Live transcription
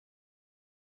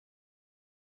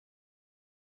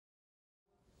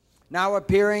Now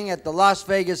appearing at the Las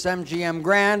Vegas MGM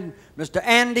Grand, Mr.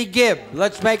 Andy Gibb.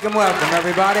 Let's make him welcome,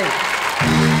 everybody.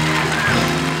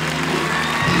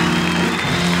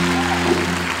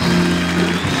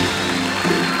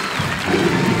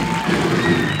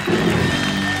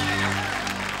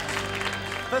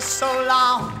 For so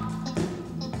long,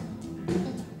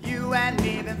 you and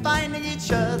me been finding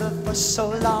each other for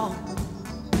so long,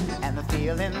 and the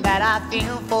feeling that I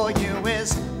feel for you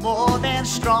is more than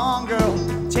strong, girl.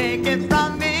 Take it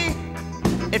from me.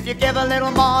 If you give a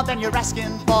little more than you're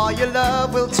asking for, your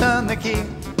love will turn the key.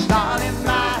 Darling,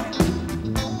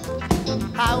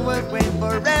 I would wait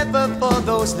forever for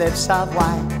those lips of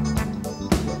wine.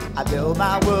 I build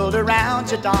my world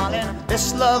around you, darling.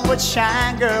 This love would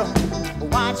shine, girl.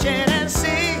 Watch it and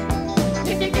see.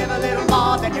 If you give a little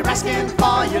more than you're asking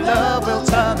for, your love will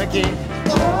turn the key.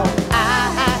 Oh,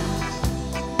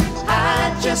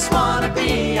 I just wanna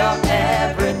be your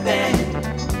everything.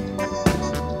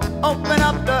 Open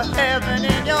up the heaven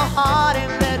in your heart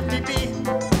and let me be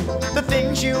the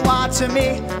things you are to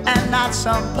me, and not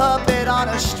some puppet on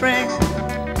a string.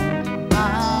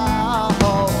 Oh,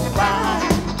 why?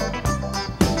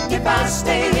 If I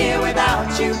stay here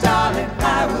without you, darling,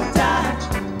 I will die.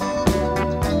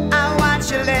 I want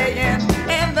you laying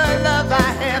in the love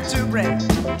I have to bring.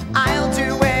 I'll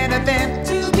do anything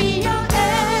to be your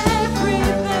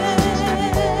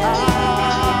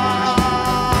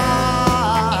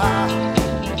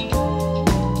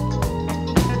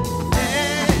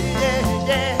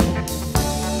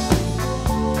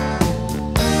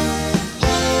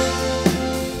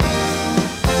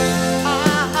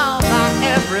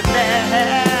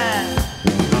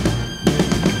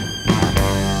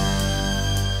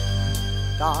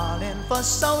darling, for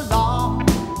so long,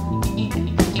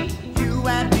 you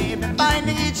and me been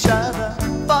finding each other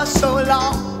for so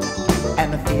long,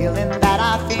 and the feeling that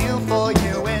I feel for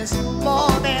you is more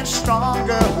than strong,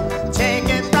 girl. Take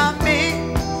it from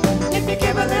me. If you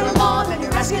give a little more than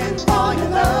you're asking for, your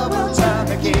love will turn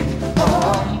the key.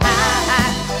 Oh,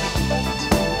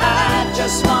 I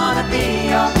just wanna be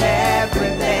your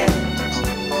everything.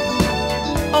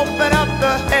 Open up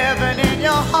the heaven in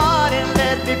your heart and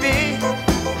let me be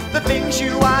the things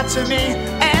you are to me,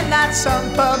 and not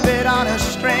some puppet on a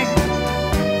string.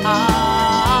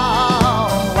 Oh,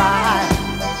 why?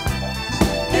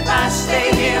 If I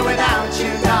stay here without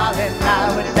you, darling,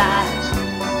 I would die.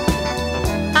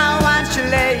 I want you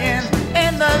laying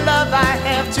in the love I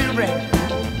have to bring.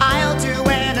 I'll do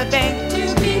anything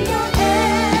to be your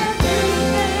everything.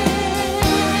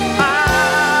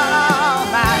 Oh,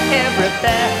 my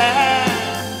everything.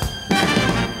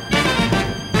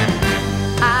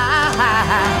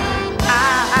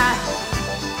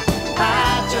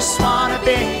 I just wanna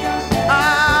be, oh,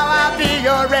 I'll be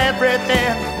your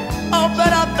everything.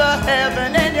 Open up the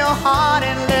heaven in your heart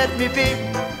and let me be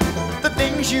the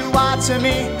things you are to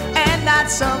me, and not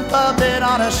some puppet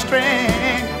on a string.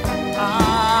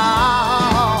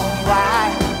 Oh,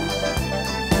 why?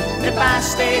 If I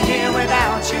stay here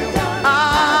without you,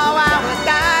 oh, I would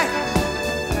die.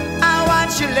 I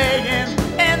want you laying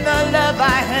in the love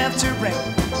I have to bring.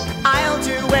 I'll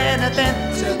do anything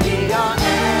to be your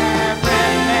everything.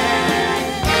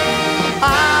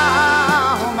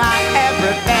 Oh, my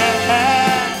everything.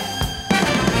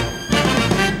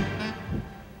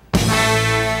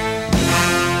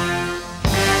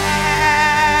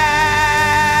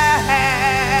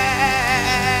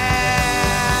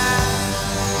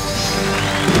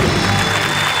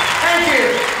 Thank you.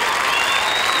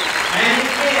 Andy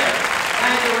Gibb.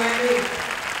 Thank you, Andy.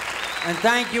 And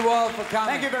thank you all for coming.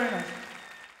 Thank you very much.